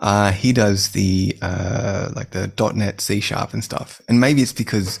 He does the like the .NET C# and stuff. And maybe it's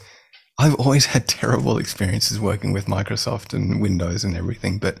because I've always had terrible experiences working with Microsoft and Windows and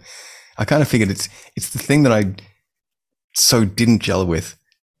everything, but I kind of figured it's the thing that I so didn't gel with,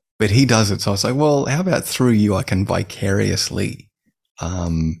 but he does it. So I was like, well, how about through you, I can vicariously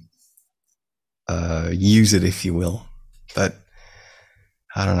use it, if you will. But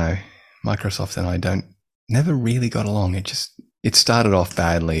I don't know. Microsoft and I never really got along. It started off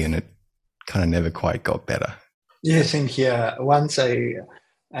badly and it kind of never quite got better. Yeah, same here. Once I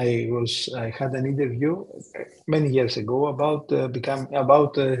had an interview many years ago about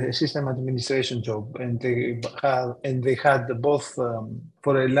a system administration job, and they had both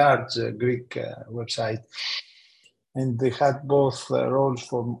for a large Greek website, and they had both roles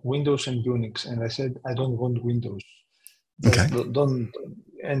for Windows and Unix. And I said, I don't want Windows. Okay. Don't.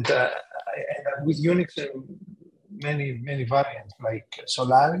 And with Unix, many variants like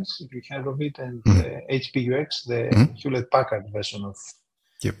Solaris, if you heard of it, and HPUX, the Hewlett-Packard version of.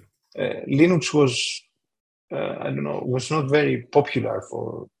 Yep. Linux was, was not very popular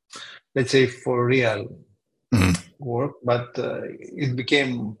for, let's say, for real work, but it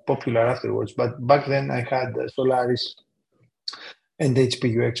became popular afterwards. But back then I had Solaris and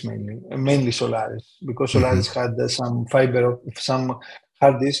HPUX mainly Solaris, because Solaris had some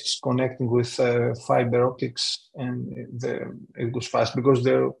hard disks connecting with fiber optics, and it was fast because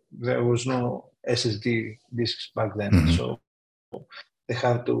there was no SSD disks back then. So they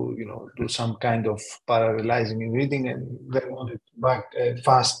had to, do some kind of parallelizing and reading, and they wanted back a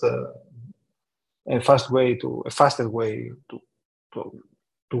faster way to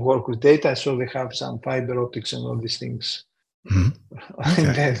work with data. So they have some fiber optics and all these things.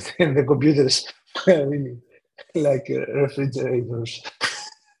 Okay. And the computers were really like refrigerators.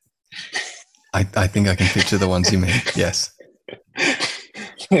 I think I can picture the ones you mean. Yes.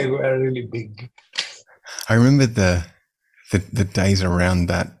 They were really big. I remember the days around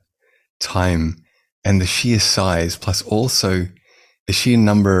that time and the sheer size, plus also the sheer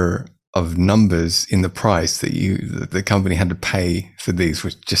number of numbers in the price that the company had to pay for these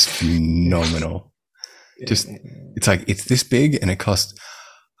was just phenomenal. It's like, it's this big and it costs,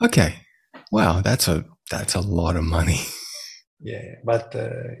 okay, wow, that's a lot of money. Yeah, but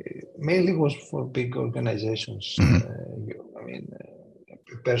mainly was for big organizations. A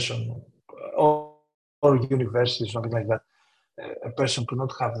person or university, something like that. A person could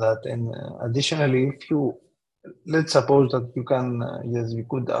not have that. And additionally, if let's suppose that you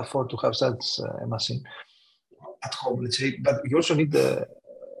could afford to have such a machine at home, let's say, but you also need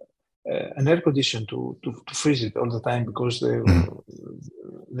an air condition to freeze it all the time, because they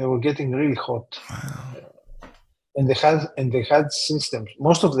were getting really hot. Wow. And they had systems.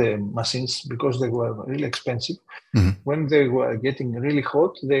 Most of the machines, because they were really expensive, when they were getting really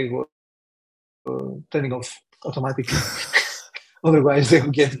hot, they were turning off automatically. Otherwise, they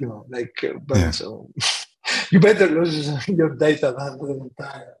would get burned. So you better lose your data than the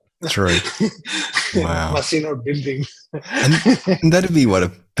entire True. Wow. machine or building. And that'd be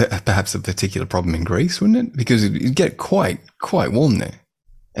perhaps a particular problem in Greece, wouldn't it? Because it'd get quite warm there.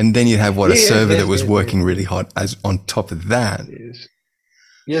 And then you'd have a server that was working really hot as on top of that.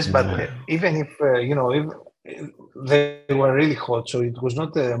 Yes, but even if they were really hot. So it was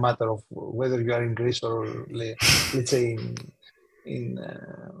not a matter of whether you are in Greece or let's say in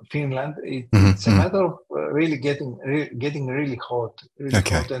Finland. It's a matter of really getting really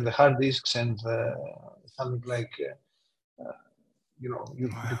Okay. hot, and the hard disks and something like you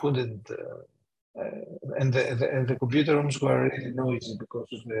couldn't. And the computer rooms were really noisy because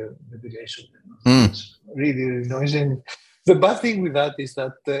of the ventilation. It's really, really noisy. And the bad thing with that is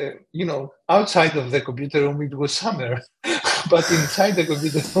that outside of the computer room it was summer, but inside the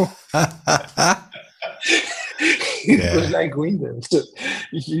computer room it was like winter. So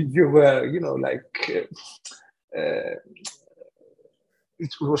you were,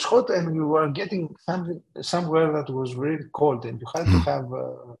 it was hot, and you were getting somewhere that was really cold, and you had to have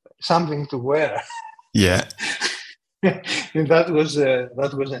something to wear. Yeah. And that was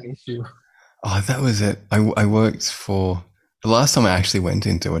an issue. Oh, that was it. I worked for the last time I actually went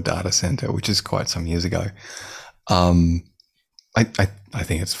into a data center, which is quite some years ago. I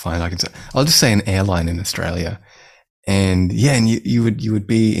think it's fine. I'll just say an airline in Australia, and yeah, and you would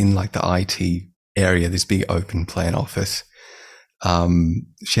be in like the IT area, this big open plan office.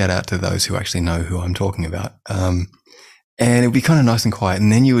 Shout out to those who actually know who I'm talking about. And it would be kind of nice and quiet,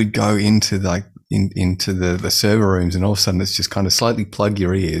 and then you would go into into the server rooms, and all of a sudden it's just kind of slightly plug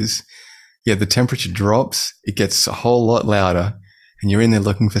your ears. Yeah, the temperature drops, it gets a whole lot louder, and you're in there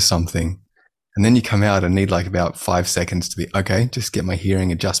looking for something. And then you come out and need like about 5 seconds to be, okay, just get my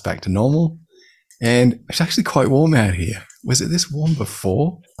hearing adjust back to normal. And it's actually quite warm out here. Was it this warm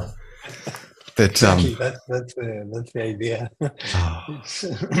before? But exactly. That's the idea.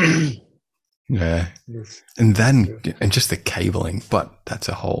 Yeah. Yes. And then, and just the cabling, but that's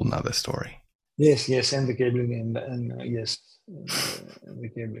a whole nother story. Yes, and the cabling and yes, the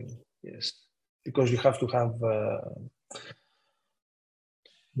cabling, yes, because you have to have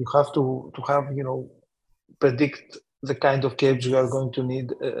predict the kind of cables you are going to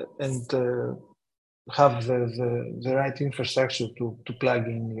need and have the right infrastructure to plug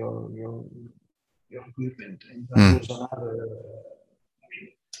in your equipment. And that was another.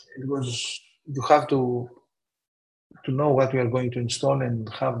 It was you have to know what we are going to install and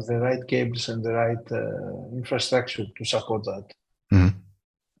have the right cables and the right infrastructure to support that. Mm-hmm.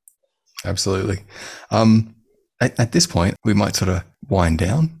 Absolutely. At this point, we might sort of wind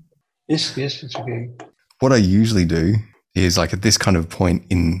down. Yes, it's okay. What I usually do is, like, at this kind of point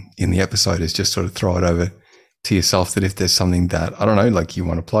in the episode, is just sort of throw it over to yourself, that if there's something that, I don't know, like you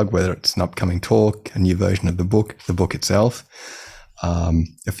want to plug, whether it's an upcoming talk, a new version of the book itself,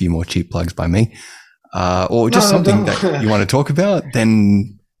 a few more cheap plugs by me, or just something that you want to talk about,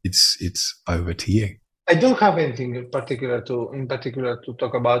 then it's over to you. I don't have anything in particular to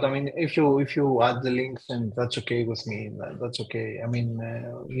talk about. I mean, if you add the links, and that's okay with me. That's okay. I mean,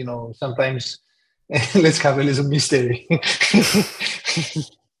 sometimes let's have a little mystery.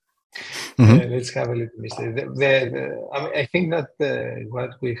 Let's have a little mystery. I think that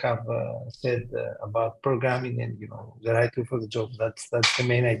what we have said about programming and the right tool for the job, that's the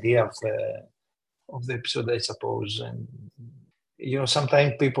main idea of the episode, I suppose. And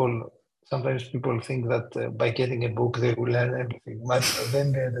sometimes people think that by getting a book they will learn everything, but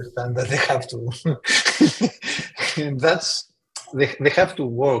then they understand that they have to, and they have to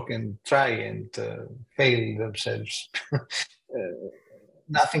work and try and fail themselves.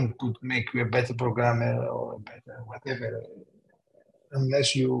 Nothing could make you a better programmer or a better whatever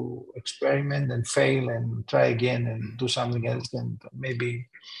unless you experiment and fail and try again and do something else, and maybe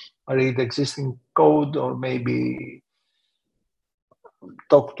read existing code, or maybe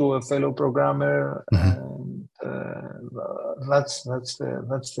talk to a fellow programmer. And that's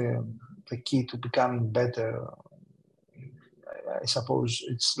the key to becoming better. I suppose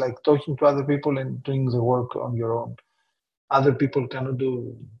it's like talking to other people and doing the work on your own. Other people cannot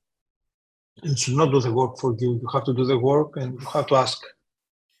do and should not do the work for you. You have to do the work, and you have to ask.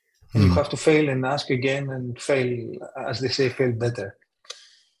 And you have to fail and ask again, and fail, as they say, fail better.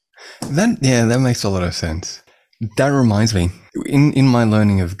 That makes a lot of sense. That reminds me, in my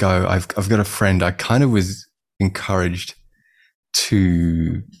learning of Go, I've got a friend. I kind of was encouraged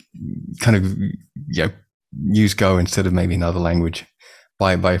to kind of use Go instead of maybe another language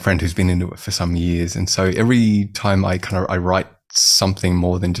by a friend who's been into it for some years. And so every time I write something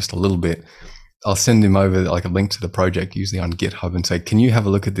more than just a little bit, I'll send him over like a link to the project, usually on GitHub, and say, can you have a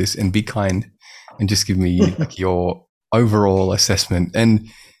look at this and be kind and just give me like your overall assessment? And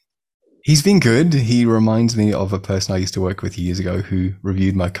he's been good. He reminds me of a person I used to work with years ago who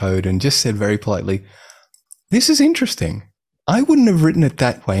reviewed my code and just said very politely, this is interesting. I wouldn't have written it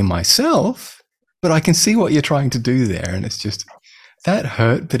that way myself, but I can see what you're trying to do there. And it's just, that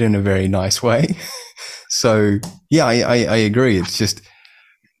hurt, but in a very nice way. So yeah, I agree. It's just,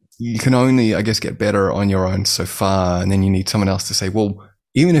 you can only, I guess, get better on your own so far. And then you need someone else to say, well,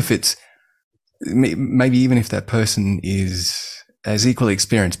 even if it's, maybe even if that person is as equally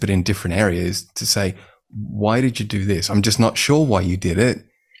experienced, but in different areas, to say, why did you do this? I'm just not sure why you did it.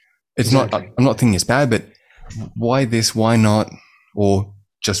 It's Exactly. not, I'm not thinking it's bad, but why this, why not? Or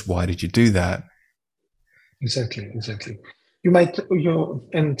just, why did you do that? Exactly.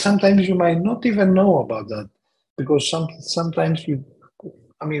 And sometimes you might not even know about that, because sometimes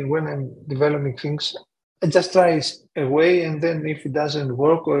when I'm developing things, I just try a way, and then if it doesn't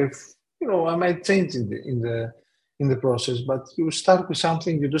work, or if I might change in the process. But you start with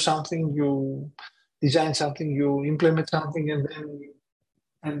something, you do something, you design something, you implement something,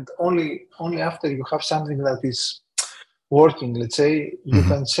 and only after you have something that is working, let's say, you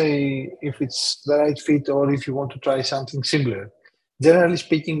can say if it's the right fit, or if you want to try something similar. Generally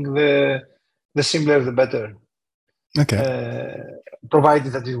speaking, the simpler the better, Okay.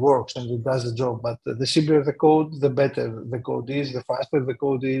 provided that it works and it does the job. But the simpler the code, the better the code is, the faster the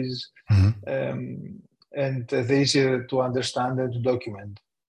code is, and the easier to understand and to document.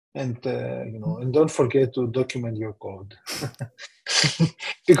 And don't forget to document your code.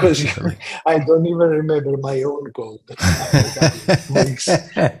 Because I don't even remember my own code.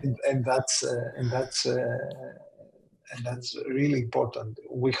 And that's really important.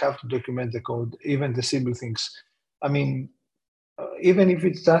 We have to document the code, even the simple things. I mean, even if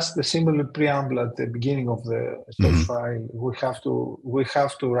it's just the simple preamble at the beginning of the source file, we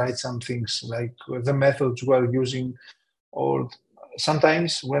have to write some things like the methods we're using, or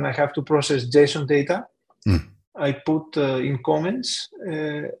sometimes when I have to process JSON data, I put in comments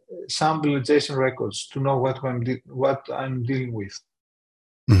sample JSON records to know what I'm dealing with.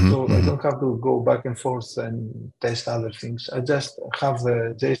 So I don't have to go back and forth and test other things. I just have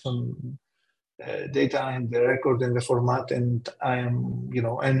the JSON data and the record and the format, and I am,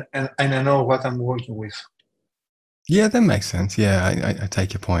 and I know what I'm working with. Yeah, that makes sense. Yeah, I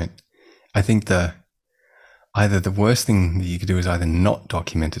take your point. I think either the worst thing that you could do is either not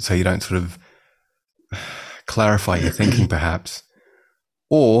document it, so you don't sort of clarify your thinking, perhaps,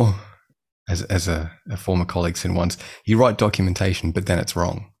 or as a former colleague said once, you write documentation, but then it's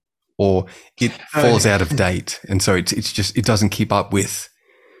wrong, or it falls out of date, and so it's just, it doesn't keep up with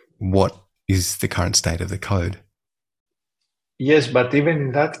what is the current state of the code. Yes, but even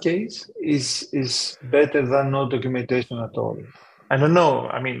in that case, is better than no documentation at all. I don't know.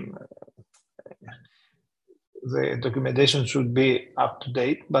 I mean, the documentation should be up to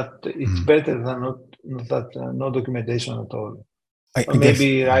date, but it's better than no documentation at all. I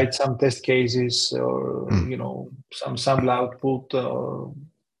Maybe guess, write some test cases, or some sample output, or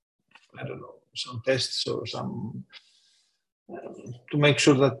I don't know, some tests, or some to make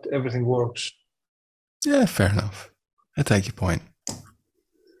sure that everything works. Yeah, fair enough. I take your point.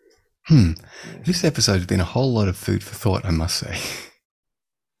 This episode has been a whole lot of food for thought, I must say.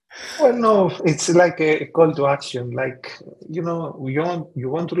 Well, no, it's like a call to action. Like, you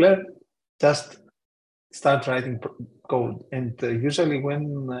want to learn, just start writing code. And usually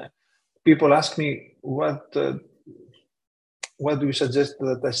when people ask me what do you suggest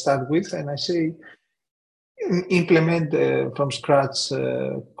that I start with, and I say implement from scratch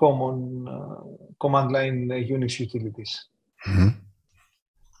common command line Unix utilities.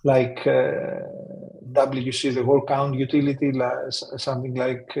 Like WC, the word count utility, something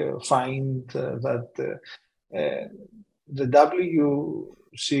like find that the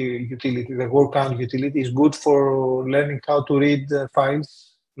WC utility, the word count utility, is good for learning how to read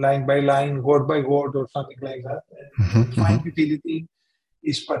files line by line, word by word, or something like that. And find utility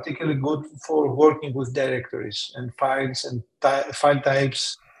is particularly good for working with directories and files and file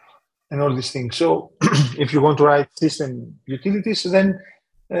types and all these things. So if you want to write system utilities, then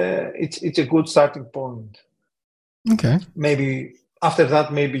it's a good starting point. Okay. Maybe after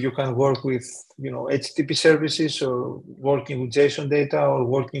that, maybe you can work with HTTP services, or working with JSON data, or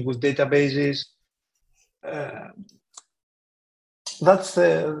working with databases. That's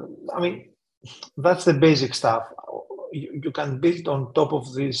the basic stuff. You can build on top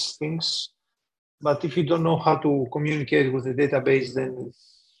of these things, but if you don't know how to communicate with the database, then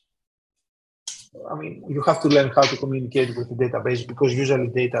you have to learn how to communicate with the database, because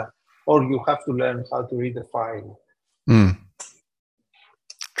usually or you have to learn how to read a file.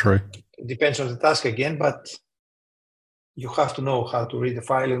 True. It depends on the task again, but you have to know how to read the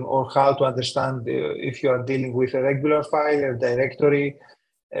file, or how to understand if you are dealing with a regular file, a directory,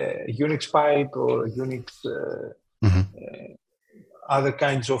 a Unix pipe, or Unix, other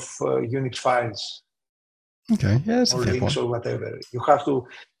kinds of Unix files. Okay, yeah, that's a or fair links point. or whatever. You have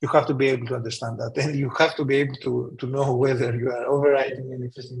to be able to understand that, and you have to be able to know whether you are overwriting an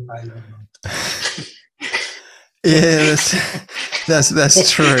existing file or not. Yeah,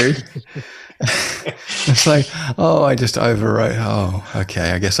 that's true. It's like, oh, I just overwrote. Oh,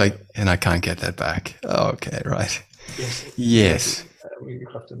 okay. I guess I can't get that back. Oh, okay, right. Yes, exactly. Yes. You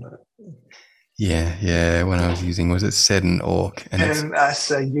have to know that. Yeah. When I was using, was it sed and awk, and it's And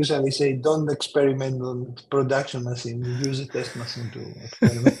as I usually say, don't experiment on production machine. Use a test machine to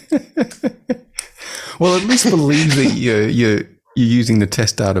experiment. well, at least believe that you're using the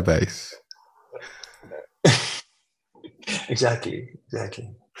test database. Exactly. I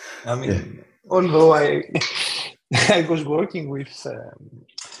Yeah. mean, although I I was working with a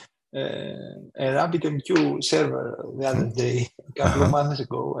RabbitMQ server the other day, a couple of months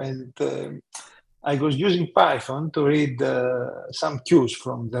ago, and I was using Python to read some queues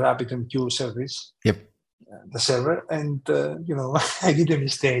from the RabbitMQ service, Yep. the server, and I did a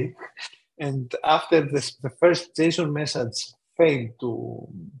mistake. And after the first JSON message failed to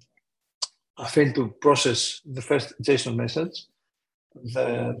process the first JSON message,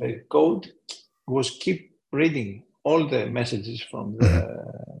 the code was keep reading all the messages from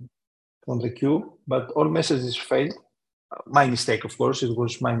the queue, but all messages failed. My mistake, of course, it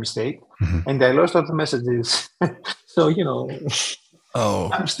was my mistake, and I lost all the messages. So Oh.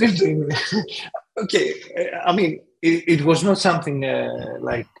 I'm still doing. Okay, I mean, it was not something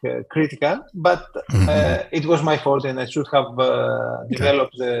critical, but it was my fault, and I should have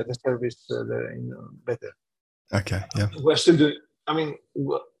developed the service better. Okay. Yeah. We're still doing. I mean,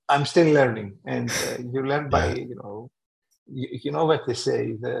 I'm still learning, and you learn by you know what they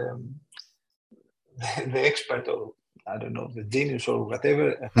say, the expert, or I don't know, the genius or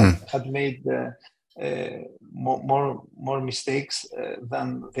whatever had made more mistakes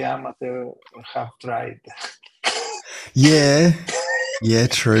than the amateur have tried. Yeah. Yeah.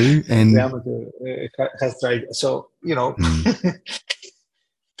 True. And The amateur has tried. So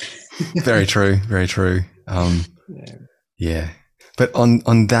very true. Very true. Yeah. But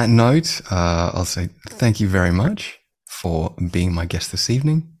on that note, I'll say thank you very much for being my guest this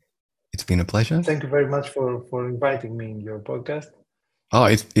evening. It's been a pleasure. Thank you very much for inviting me in your podcast. Oh,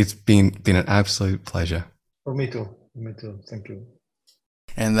 it's been an absolute pleasure. For me too. Thank you.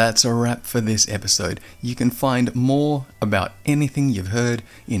 And that's a wrap for this episode. You can find more about anything you've heard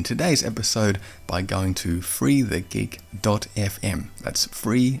in today's episode by going to freethegeek.fm. That's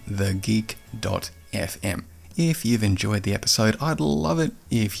freethegeek.fm. If you've enjoyed the episode, I'd love it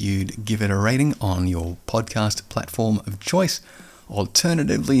if you'd give it a rating on your podcast platform of choice.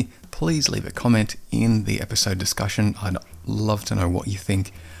 Alternatively, please leave a comment in the episode discussion. I'd love to know what you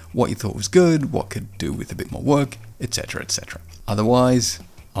think, what you thought was good, what could do with a bit more work, etc., etc. Otherwise,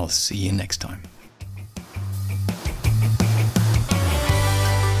 I'll see you next time.